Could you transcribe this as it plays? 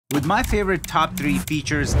With my favorite top 3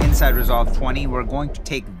 features inside Resolve 20, we're going to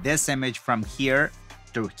take this image from here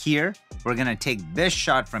to here. We're gonna take this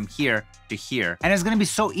shot from here to here. And it's gonna be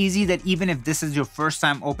so easy that even if this is your first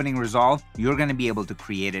time opening Resolve, you're gonna be able to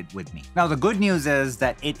create it with me. Now, the good news is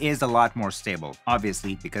that it is a lot more stable,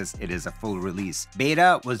 obviously, because it is a full release.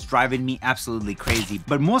 Beta was driving me absolutely crazy.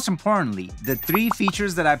 But most importantly, the 3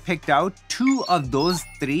 features that I picked out, 2 of those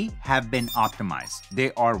 3 have been optimized.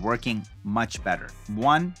 They are working much better.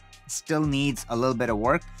 One still needs a little bit of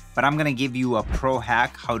work, but I'm gonna give you a pro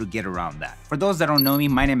hack how to get around that. For those that don't know me,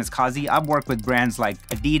 my name is Qazi. I've worked with brands like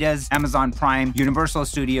ADIDAS, Amazon Prime, Universal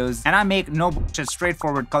Studios, and I make no bullshit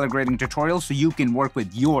straightforward color grading tutorials so you can work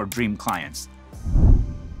with your dream clients.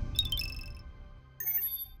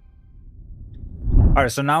 All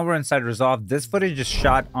right, so now we're inside Resolve. This footage is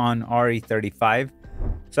shot on RE35.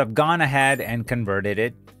 So I've gone ahead and converted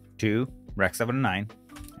it to Rec 709.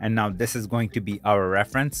 And now this is going to be our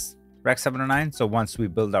reference Rec 709. So once we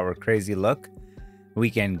build our crazy look, we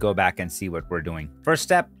can go back and see what we're doing. First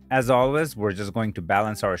step, as always, we're just going to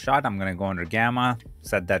balance our shot. I'm going to go under gamma,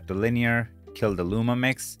 set that to linear, kill the luma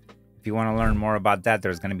mix. If you want to learn more about that,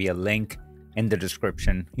 there's going to be a link in the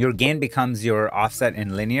description. Your gain becomes your offset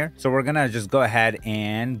in linear. So we're going to just go ahead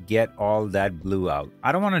and get all that blue out.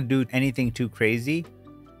 I don't want to do anything too crazy,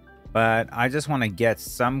 but I just want to get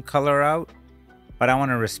some color out. But I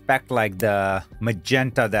want to respect like the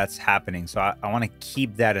magenta that's happening. So I want to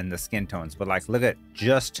keep that in the skin tones. But like, look at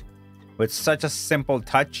just with such a simple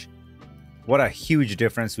touch, what a huge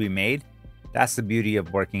difference we made. That's the beauty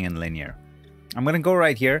of working in linear. I'm going to go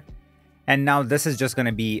right here. And now this is just going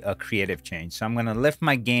to be a creative change. So I'm going to lift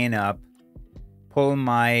my gain up, pull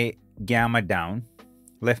my gamma down,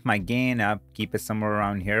 lift my gain up, keep it somewhere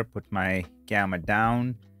around here, put my gamma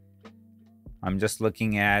down. I'm just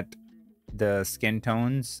looking at the skin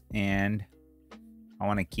tones and I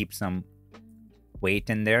want to keep some weight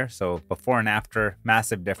in there. So before and after,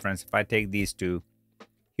 massive difference. If I take these two,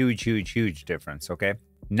 huge difference. Okay,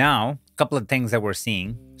 now a couple of things that we're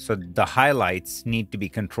seeing. So the highlights need to be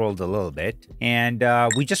controlled a little bit, and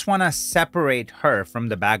we just want to separate her from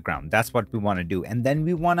the background. That's what we want to do. And then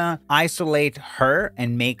we want to isolate her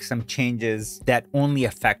and make some changes that only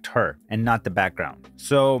affect her and not the background.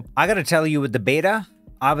 So I gotta tell you, with the beta,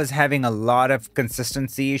 I was having a lot of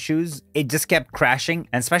consistency issues. It just kept crashing,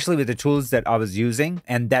 and especially with the tools that I was using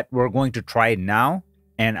and that we're going to try now.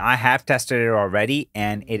 And I have tested it already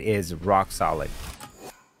and it is rock solid.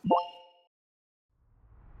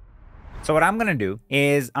 So what I'm gonna do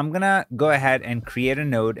is I'm gonna go ahead and create a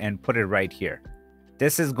node and put it right here.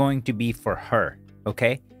 This is going to be for her,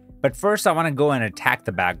 okay? But first I wanna go and attack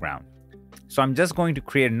the background. So I'm just going to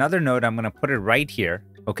create another node. I'm gonna put it right here,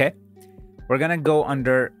 okay? We're gonna go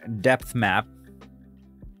under depth map.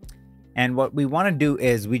 And what we wanna do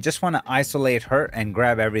is we just wanna isolate her and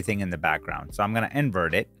grab everything in the background. So I'm gonna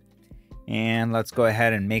invert it. And let's go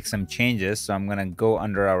ahead and make some changes. So I'm gonna go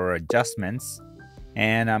under our adjustments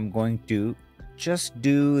and I'm going to just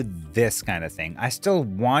do this kind of thing. I still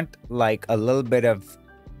want like a little bit of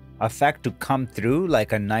effect to come through,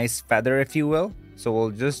 like a nice feather, if you will. So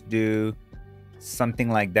we'll just do something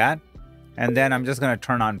like that. And then I'm just going to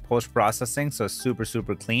turn on post-processing, so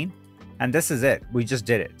super clean. And this is it. We just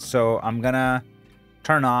did it. So I'm going to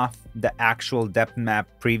turn off the actual depth map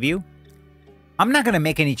preview. I'm not going to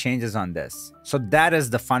make any changes on this. So that is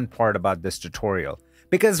the fun part about this tutorial.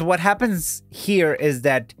 Because what happens here is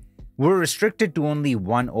that we're restricted to only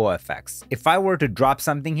one OFX. If I were to drop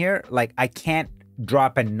something here, like I can't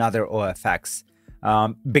drop another OFX.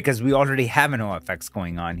 Because we already have an OFX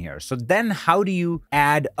going on here. So then how do you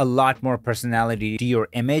add a lot more personality to your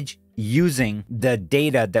image using the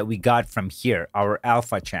data that we got from here, our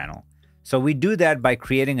alpha channel? So we do that by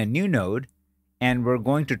creating a new node, and we're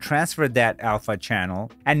going to transfer that alpha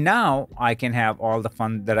channel. And now I can have all the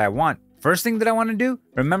fun that I want. First thing that I want to do,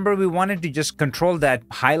 remember we wanted to just control that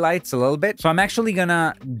highlights a little bit. So I'm actually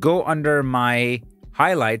gonna go under my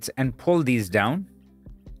highlights and pull these down.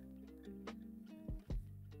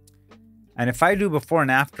 And if I do before and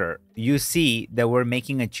after, you see that we're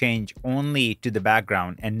making a change only to the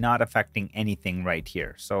background and not affecting anything right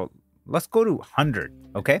here. So let's go to 100,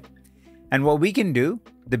 okay? And what we can do,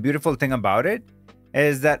 the beautiful thing about it,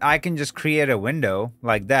 is that I can just create a window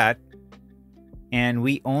like that, and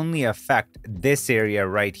we only affect this area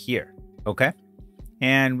right here, okay?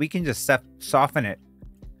 And we can just soften it.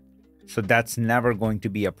 So that's never going to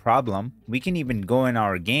be a problem. We can even go in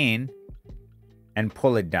our gain and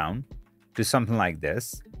pull it down to something like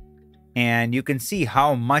this. And you can see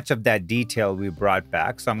how much of that detail we brought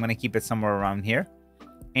back. So I'm going to keep it somewhere around here.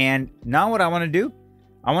 And now what I want to do,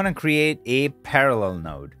 I want to create a parallel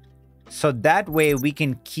node. So that way we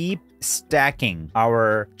can keep stacking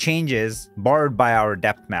our changes borrowed by our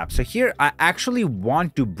depth map. So here I actually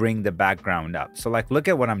want to bring the background up. So like, look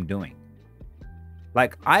at what I'm doing.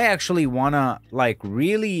 Like I actually want to like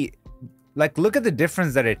really like look at the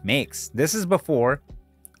difference that it makes. This is before,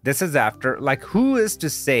 this is after. Like who is to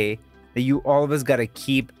say that you always got to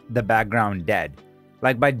keep the background dead?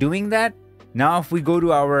 Like by doing that, now if we go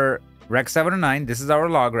to our Rec 709, this is our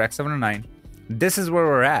log Rec 709, this is where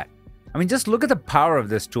we're at. I mean, just look at the power of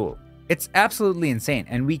this tool. It's absolutely insane.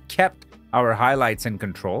 And we kept our highlights in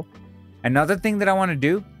control. Another thing that I want to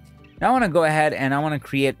do, now I want to go ahead and I want to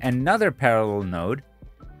create another parallel node.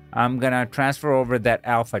 I'm going to transfer over that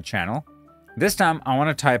alpha channel. This time I want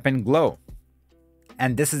to type in glow.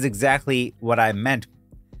 And this is exactly what I meant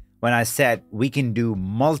when I said we can do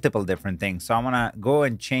multiple different things. So I want to go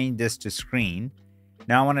and change this to screen.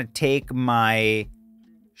 Now I want to take my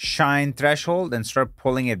shine threshold and start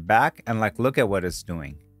pulling it back and like look at what it's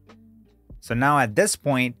doing. So now at this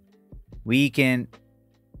point we can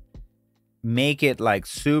make it like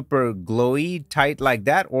super glowy tight like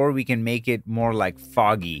that, or we can make it more like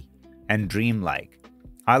foggy and dreamlike.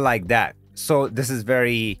 I like that. So this is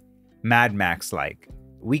very Mad Max like.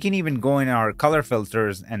 We can even go in our color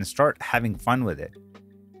filters and start having fun with it.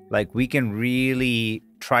 Like we can really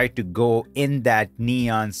try to go in that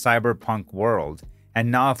neon cyberpunk world. And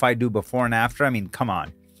now if I do before and after, I mean, come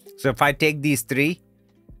on. So if I take these three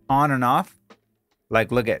on and off,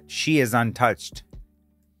 like look at, she is untouched.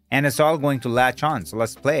 And it's all going to latch on. So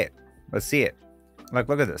let's play it. Let's see it. Like,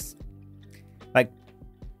 look at this. Like,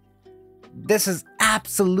 this is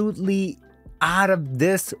absolutely out of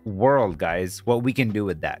this world, guys, what we can do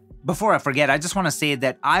with that. Before I forget, I just want to say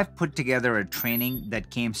that I've put together a training that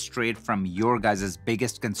came straight from your guys'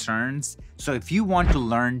 biggest concerns. So if you want to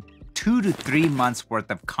learn 2 to 3 months worth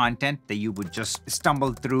of content that you would just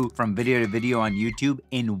stumble through from video to video on YouTube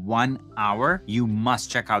in 1 hour, you must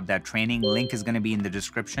check out that training. Link is going to be in the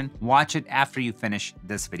description. Watch it after you finish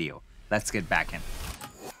this video. Let's get back in.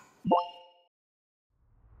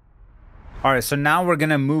 All right, so now we're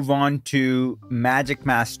gonna move on to Magic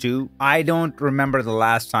Mask 2. I don't remember the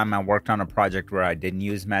last time I worked on a project where I didn't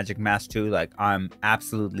use Magic Mask 2. Like, I'm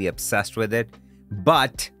absolutely obsessed with it.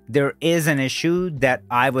 But there is an issue that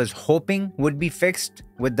I was hoping would be fixed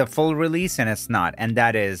with the full release, and it's not. And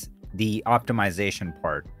that is the optimization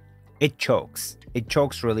part. It chokes. It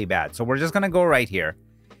chokes really bad. So we're just gonna go right here.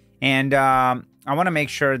 And I wanna make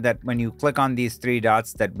sure that when you click on these 3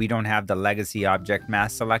 dots that we don't have the legacy object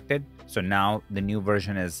mask selected. So now the new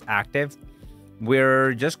version is active.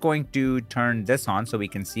 We're just going to turn this on so we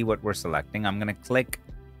can see what we're selecting. I'm gonna click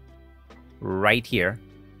right here,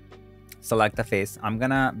 select the face. I'm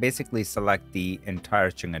gonna basically select the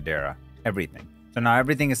entire chingadera, everything. So now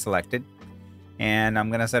everything is selected and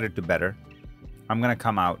I'm gonna set it to better. I'm gonna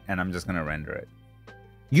come out and I'm just gonna render it.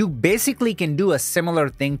 You basically can do a similar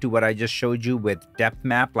thing to what I just showed you with depth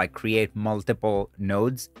map, like create multiple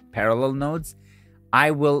nodes, parallel nodes.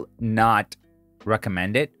 I will not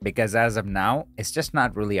recommend it because as of now, it's just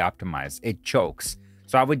not really optimized. It chokes.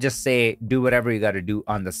 So I would just say do whatever you got to do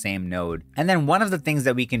on the same node. And then one of the things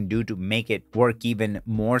that we can do to make it work even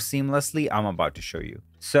more seamlessly, I'm about to show you.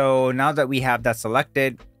 So now that we have that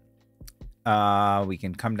selected, we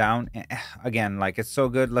can come down. Again, like it's so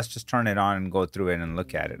good. Let's just turn it on and go through it and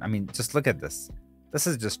look at it. I mean, just look at this. This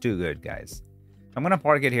is just too good, guys. I'm going to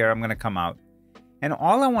park it here. I'm going to come out. And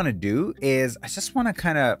all I want to do is I just want to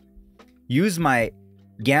kind of use my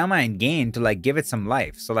gamma and gain to like give it some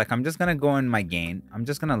life. So like I'm just going to go in my gain. I'm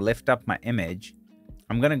just going to lift up my image.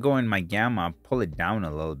 I'm going to go in my gamma, pull it down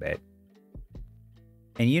a little bit.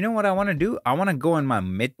 And you know what I want to do? I want to go in my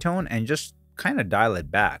midtone and just kind of dial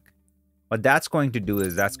it back. What that's going to do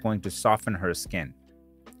is that's going to soften her skin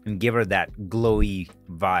and give her that glowy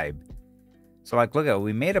vibe. So like, look at,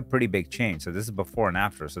 we made a pretty big change. So this is before and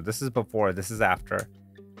after. So this is before, this is after.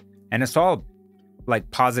 And it's all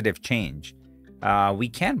like positive change. We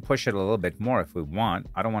can push it a little bit more if we want.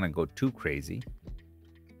 I don't want to go too crazy.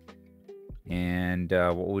 And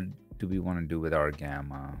what do we want to do with our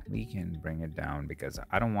gamma? We can bring it down because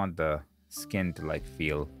I don't want the skin to like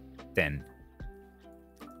feel thin.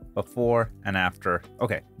 Before and after.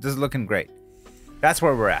 Okay, this is looking great. That's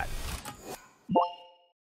where we're at.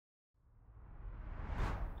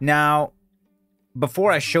 Now,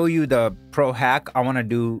 before I show you the pro hack, I want to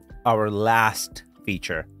do our last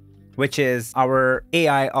feature, which is our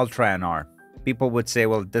AI UltraNR. People would say,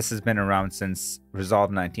 well, this has been around since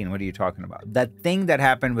Resolve 19. What are you talking about? That thing that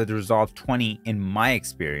happened with Resolve 20, in my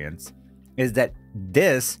experience, is that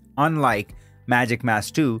this, unlike Magic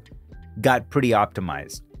Mask 2, got pretty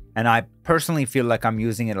optimized. And I personally feel like I'm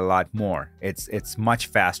using it a lot more. It's much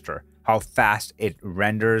faster, how fast it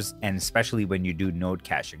renders, and especially when you do node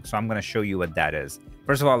caching. So I'm going to show you what that is.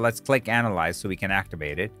 First of all, let's click Analyze so we can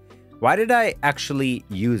activate it. Why did I actually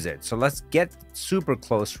use it? So let's get super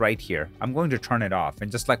close right here. I'm going to turn it off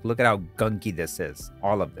and just like look at how gunky this is,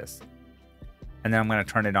 all of this. And then I'm going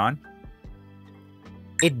to turn it on.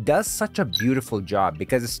 It does such a beautiful job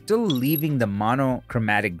because it's still leaving the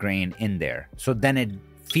monochromatic grain in there. So then it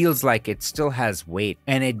feels like it still has weight,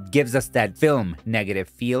 and it gives us that film negative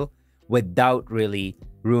feel without really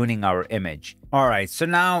ruining our image. All right, so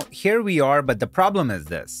now here we are, but the problem is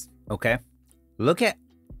this, okay? Look at,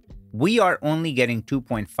 we are only getting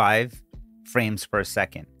 2.5 frames per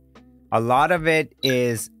second. A lot of it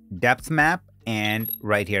is depth map and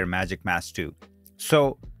right here, Magic Mask 2.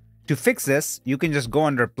 So to fix this, you can just go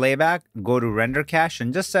under playback, go to render cache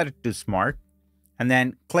and just set it to smart. And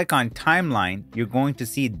then click on timeline. You're going to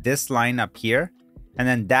see this line up here. And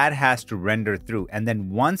then that has to render through. And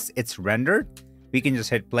then once it's rendered, we can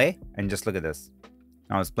just hit play and just look at this.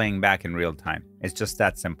 Now it's playing back in real time. It's just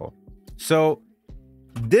that simple. So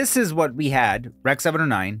this is what we had, Rec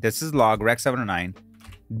 709. This is log Rec 709.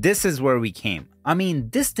 This is where we came. I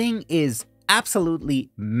mean, this thing is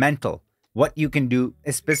absolutely mental. What you can do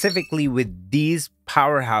specifically with these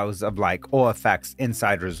powerhouse of like OFX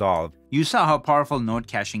inside Resolve. You saw how powerful node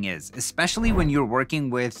caching is, especially when you're working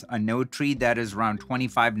with a node tree that is around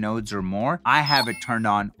 25 nodes or more. I have it turned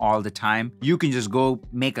on all the time. You can just go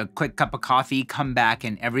make a quick cup of coffee, come back,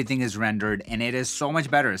 and everything is rendered. And it is so much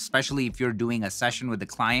better, especially if you're doing a session with the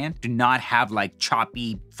client, to not have like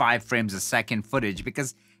choppy 5 frames a second footage,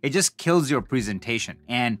 because it just kills your presentation.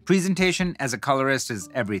 And presentation as a colorist is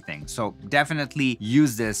everything. So definitely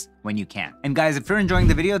use this when you can. And guys, if you're enjoying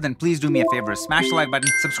the video, then please do me a favor, smash the like button,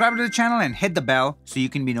 subscribe to the channel, and hit the bell so you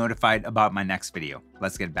can be notified about my next video.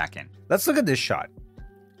 Let's get back in. Let's look at this shot.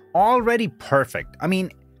 Already perfect. I mean,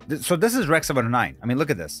 so this is Rec 709. I mean, look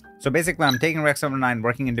at this. So basically, I'm taking Rec 709,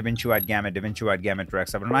 working in DaVinci Wide Gamut to Rec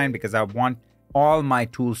 709 because I want all my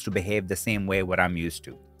tools to behave the same way what I'm used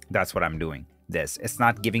to. That's what I'm doing. This. It's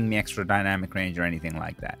not giving me extra dynamic range or anything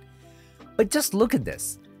like that. But just look at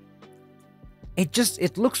this.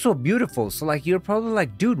 It looks so beautiful. So like, you're probably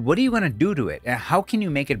like, dude, what are you going to do to it? And how can you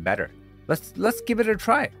make it better? Let's give it a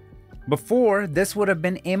try. Before, this would have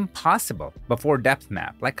been impossible before depth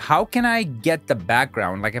map. Like, how can I get the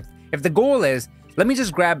background? Like if the goal is, let me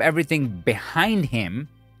just grab everything behind him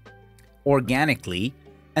organically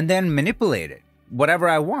and then manipulate it whatever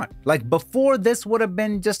I want. Like before, this would have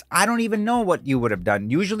been just, I don't even know what you would have done.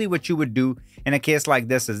 Usually what you would do in a case like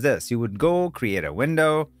this is this. You would go create a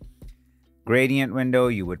window, gradient window.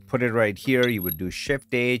 You would put it right here. You would do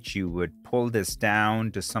Shift H. You would pull this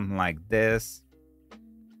down to something like this.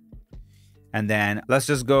 And then let's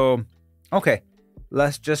just go, okay,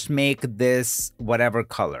 let's just make this whatever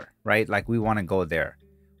color, right? Like we want to go there.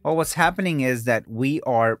 Well, what's happening is that we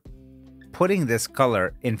are putting this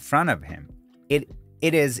color in front of him.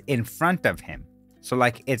 It is in front of him. So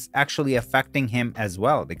like it's actually affecting him as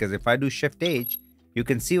well, because if I do Shift H, you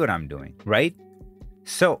can see what I'm doing, right?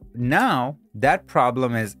 So now that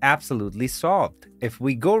problem is absolutely solved. If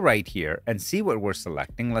we go right here and see what we're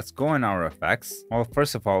selecting, let's go in our effects. Well,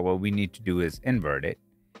 first of all, what we need to do is invert it.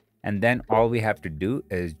 And then all we have to do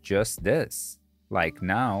is just this. Like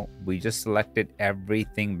now we just selected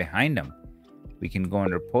everything behind him. We can go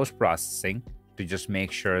under post-processing to just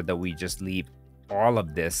make sure that we just leave all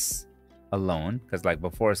of this alone, because like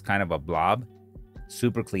before it's kind of a blob.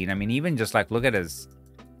 Super clean. I mean, even just like look at his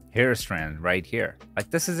hair strand right here.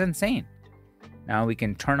 Like this is insane. Now we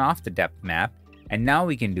can turn off the depth map and now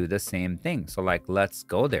we can do the same thing. So like let's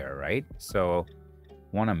go there, right? So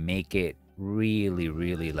want to make it really,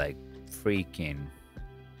 really like freaking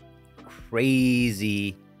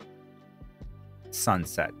crazy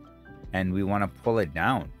sunset, and we want to pull it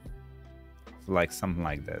down like something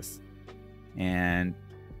like this. And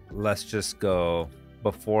let's just go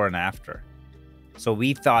before and after. So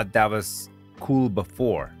we thought that was cool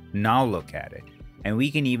before. Now look at it. And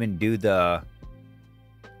we can even do the,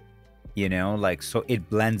 you know, like, so it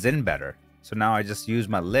blends in better. So now I just use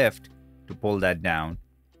my lift to pull that down,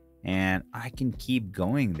 and I can keep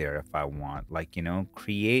going there if I want. Like, you know,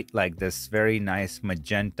 create like this very nice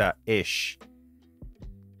magenta-ish.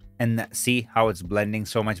 And see how it's blending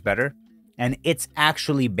so much better? And it's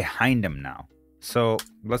actually behind him now. So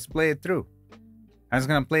let's play it through. I'm just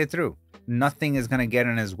going to play it through. Nothing is going to get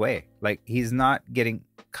in his way. Like he's not getting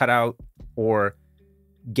cut out or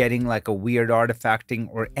getting like a weird artifacting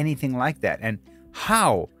or anything like that. And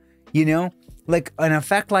how, you know, Like an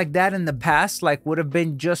effect like that in the past, like would have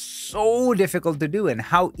been just so difficult to do, and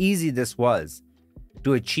how easy this was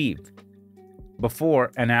to achieve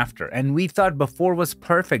before and after. And we thought before was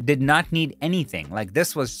perfect, did not need anything. Like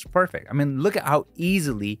this was perfect. I mean, look at how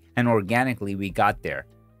easily and organically we got there.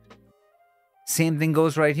 Same thing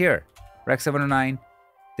goes right here. Rec. 709,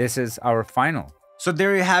 this is our final. So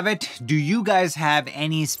there you have it. Do you guys have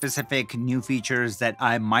any specific new features that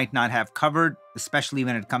I might not have covered, especially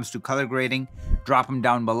when it comes to color grading? Drop them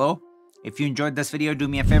down below. If you enjoyed this video, do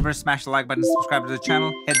me a favor, smash the like button, subscribe to the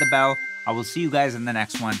channel, hit the bell. I will see you guys in the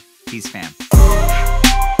next one. Peace, fam.